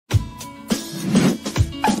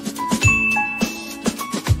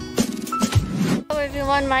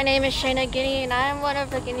everyone, my name is SHAINAH Guinea and I am one of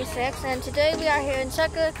the Guinea 6, and today we are here in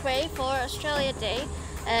Circular Quay for Australia Day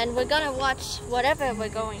and we're gonna watch whatever we're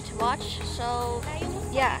going to watch. So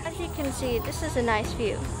yeah, as you can see, this is a nice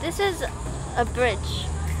view. This is a bridge.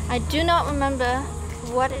 I do not remember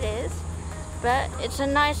what it is, but it's a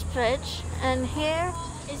nice bridge, and here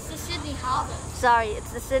it's the Sydney Harbour. Sorry,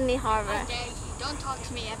 it's the Sydney Harbour. How dare you? Don't talk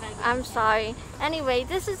to me ever again. I'm sorry. Anyway,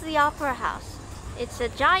 this is the Opera House. It's a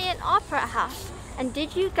giant opera house. And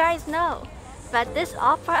did you guys know that this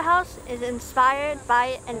opera house is inspired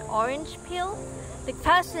by an orange peel? The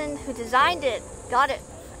person who designed it got it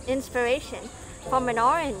inspiration from an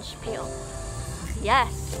orange peel.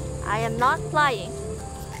 Yes, I am not lying.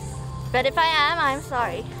 But if I am, I'm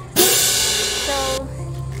sorry. So,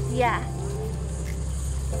 yeah.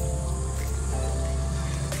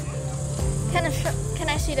 Can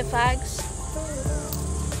I see the flags?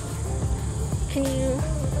 Can you?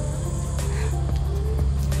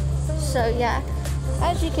 So yeah,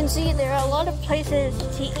 as you can see, there are a lot of places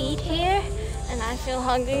to eat here, and I feel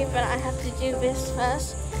hungry, but I have to do this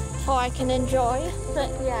first before I can enjoy. But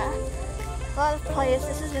yeah, a lot of places.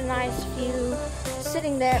 This is a nice view.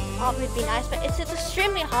 Sitting there would probably be nice, but it's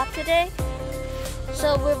extremely hot today,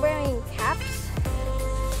 so we're wearing caps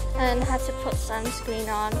and have to put sunscreen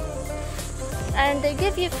on. And they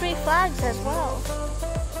give you free flags as well.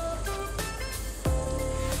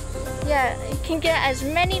 Yeah, you can get as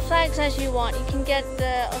many flags as you want. You can get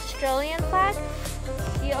the Australian flag.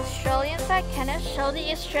 Can I show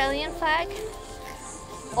the Australian flag?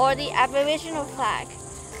 Or the Aboriginal flag,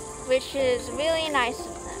 which is really nice of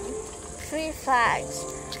them. Free flags.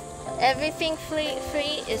 Everything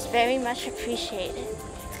free is very much appreciated.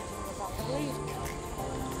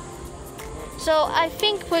 So I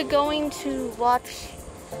think we're going to watch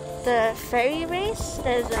the ferry race.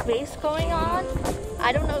 There's a race going on.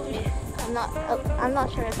 I don't know. I'm not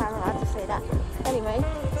sure if I'm allowed to say that. Anyway,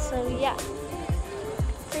 so yeah,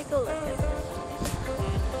 take a look at this.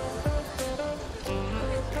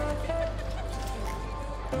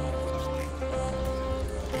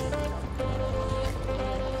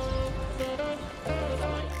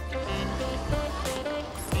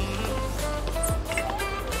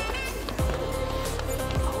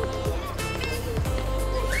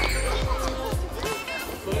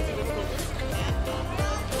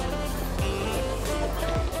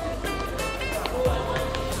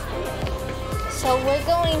 So we're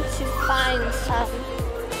going to find some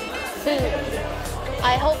food.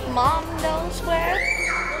 I hope Mom knows where.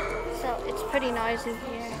 So it's pretty noisy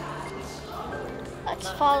here. Let's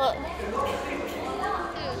follow.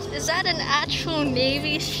 Is that an actual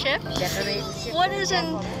Navy ship? What is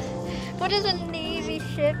a Navy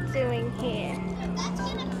ship doing here?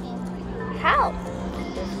 How?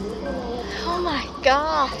 Oh my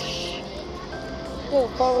gosh. We'll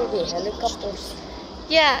follow the helicopters.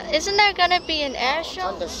 Yeah, isn't there gonna be an air show?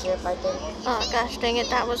 On the ship, I think. Oh gosh dang it,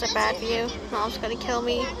 that was a bad view. Mom's gonna kill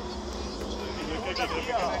me.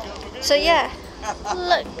 So yeah,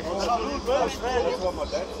 look.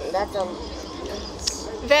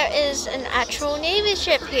 There is an actual Navy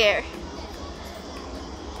ship here.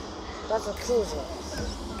 That's a cruiser.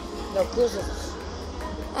 No, cruisers.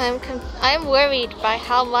 I'm worried by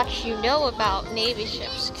how much you know about Navy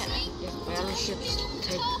ships, Kenneth. Battle ships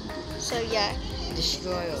take So yeah.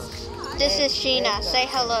 destroyers. This is SHAINAH. Say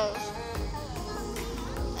hello.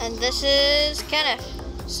 And this is Kenneth.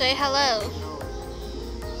 Say hello.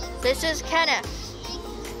 This is Kenneth.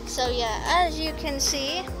 So yeah, as you can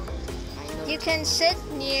see, you can sit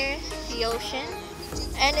near the ocean,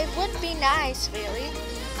 and it would be nice, really.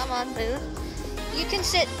 Come on, Boo. You can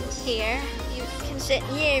sit here. You can sit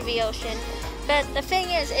near the ocean. But the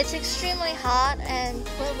thing is, it's extremely hot, and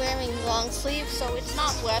we're wearing long sleeves, so it's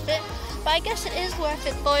not worth it. But I guess it is worth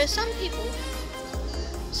it for some people.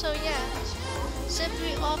 So yeah,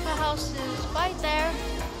 Sydney Opera House is right there.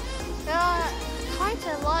 There are quite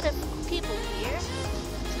a lot of people here.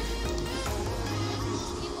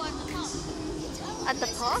 At the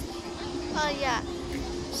park? Oh yeah.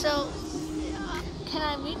 So, can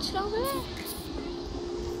I reach over there?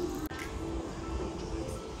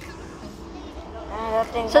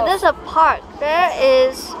 So there's a park. There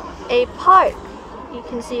is a park. You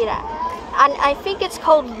can see that. And I think it's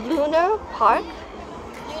called Luna Park.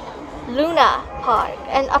 Luna Park.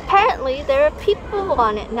 And apparently there are people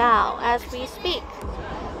on it now as we speak.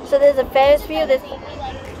 So there's a Ferris wheel.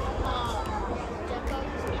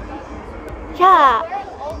 Yeah.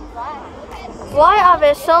 Why are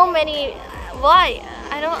there so many? Why?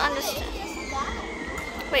 I don't understand.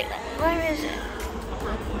 Wait, where is it?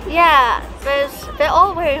 Yeah, they're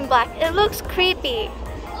all wearing black. It looks creepy.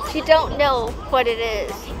 You don't know what it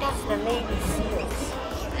is. That's the Navy SEALs.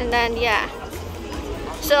 And then, yeah.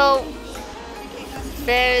 So,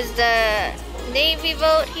 there's the Navy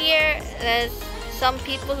boat here. There's some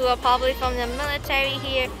people who are probably from the military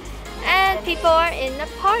here. And people are in the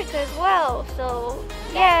park as well. So,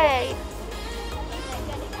 yay.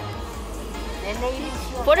 The Navy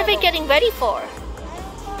SEALs. What are they getting ready for?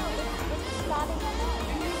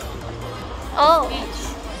 Oh.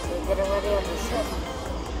 They're getting ready on the ship.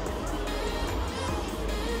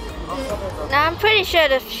 Now I'm pretty sure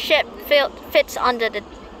the ship fits under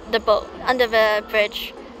the boat, under the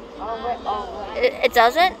bridge. It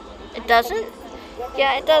doesn't? It doesn't?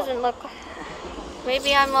 Yeah, it doesn't look.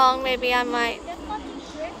 Maybe I'm wrong, maybe I'm right.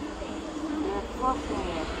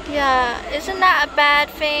 Yeah, isn't that a bad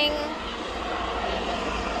thing?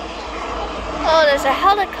 Oh, there's a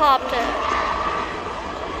helicopter.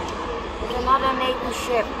 There's another Navy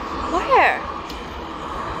ship. Where?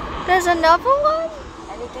 There's another one?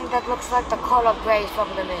 Anything that looks like the color gray from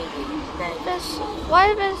the Navy.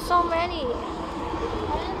 Why are there so many?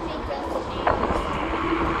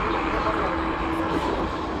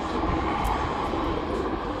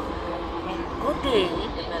 Could be.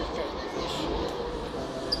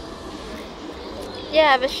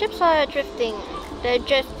 Yeah, the ships are drifting. They're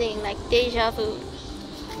drifting like deja vu.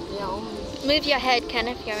 Move your head,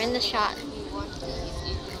 Kenneth. You're in the shot.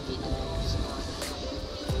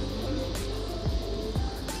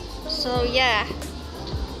 So yeah,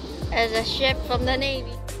 as a ship from the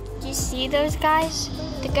Navy. Do you see those guys?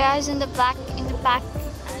 The guys in the back, you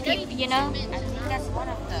know? I think that's one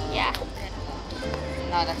of the... Yeah.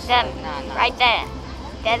 No, that's Them, no. right there.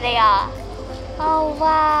 There they are. Oh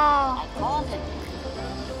wow. I called it.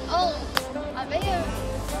 Oh, are they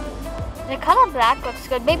the color black looks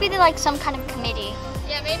good. Maybe they're like some kind of committee.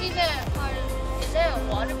 Yeah, maybe they're part of. Is there a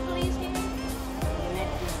water police here?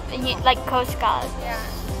 Like Coast Guard. Yeah.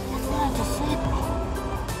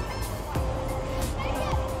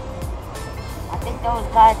 I think those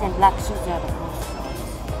guys in black suits are the Coast Guard.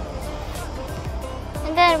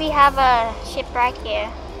 And then we have a ship right here.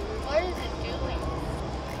 What is it doing?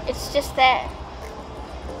 It's just there.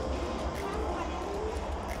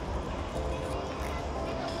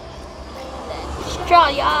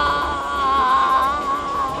 Australia.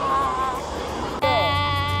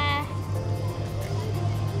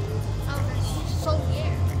 So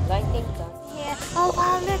weird. Lightning gun. Yeah. Oh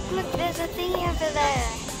wow, look, there's a thing over there.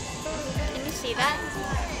 Can you see that?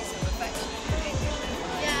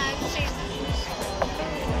 Yeah, I've seen that.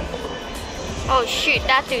 Oh shoot,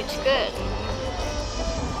 that dude's good.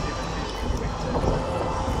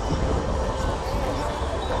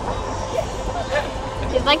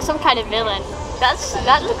 He's like some kind of villain.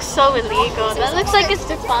 That looks so illegal. That looks like it's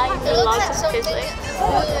defying the laws of physics.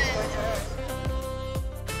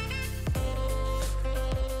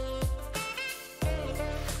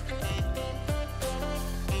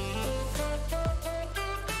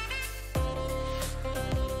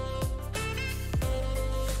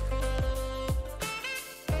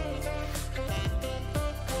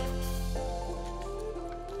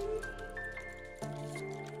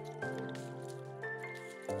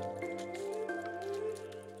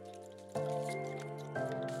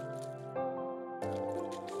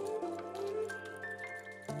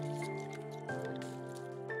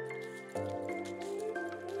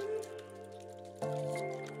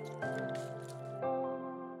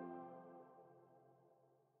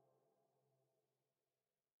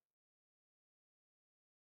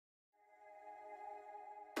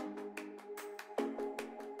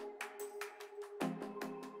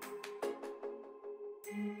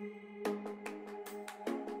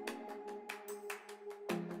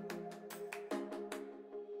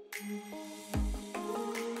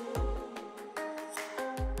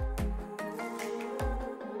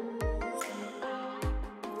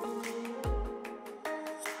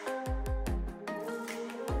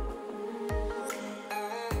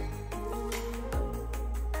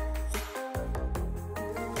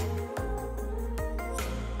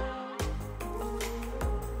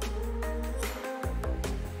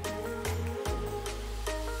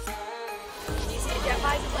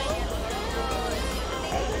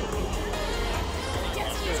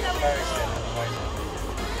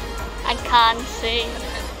 I can't see.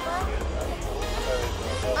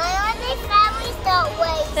 Why are they families that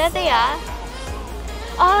way? There they are.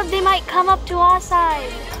 Oh, they might come up to our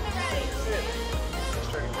side.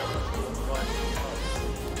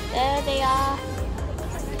 There they are.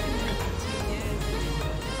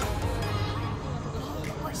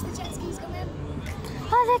 Watch the jet skis come in.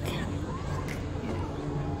 Oh, look.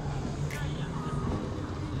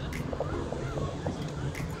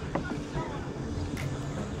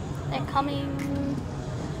 coming.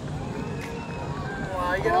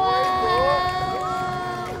 Wow, you Wow.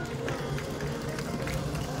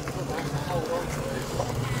 hold on to this.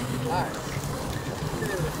 Right.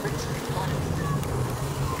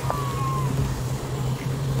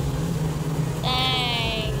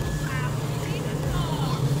 Dang.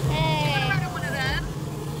 Hey.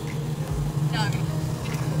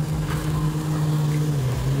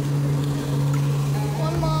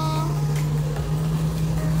 One more.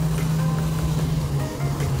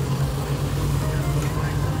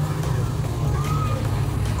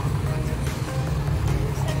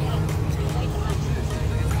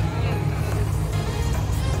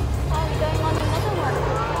 Oh, we're going on another one.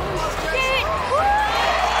 Shit!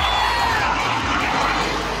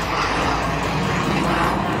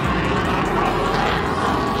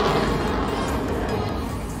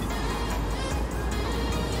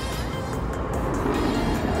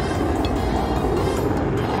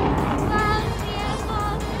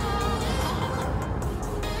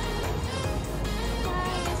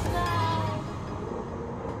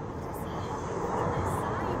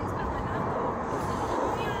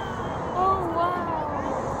 Oh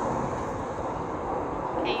wow!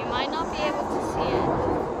 Okay, you might not be able to see it.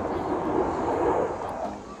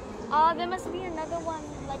 Oh, there must be another one.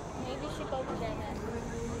 Like maybe we should go together.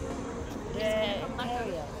 Yeah,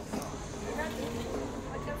 area.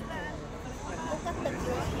 Look at the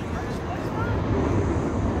girl.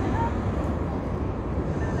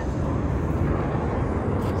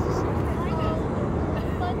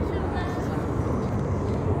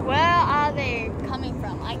 Where are they coming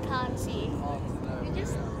from? I can't see. You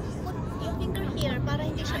just put your finger here para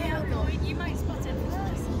hindi siya mahulog. You might spot it.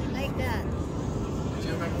 Like that. Do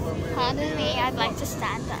you remember when we were Pardon me, I'd like to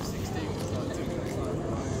stand up.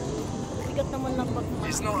 Bigat naman ng bag mo.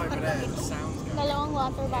 It's not over there, it sounds good. Dalawang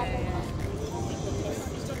water bottle.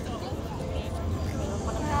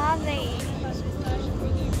 Where are they?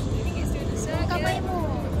 Yung kamay mo.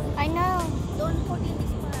 I know. Don't put in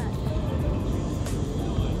this part.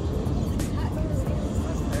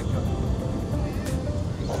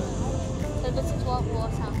 So this is what war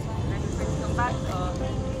sounds like.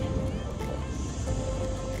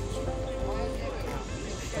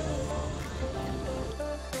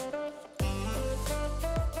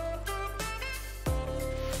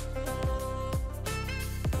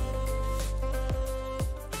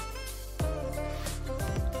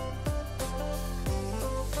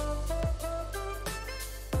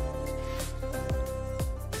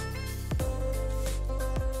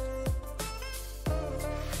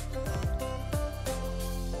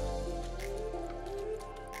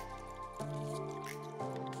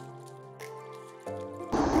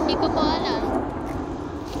 Hindi ko po alam.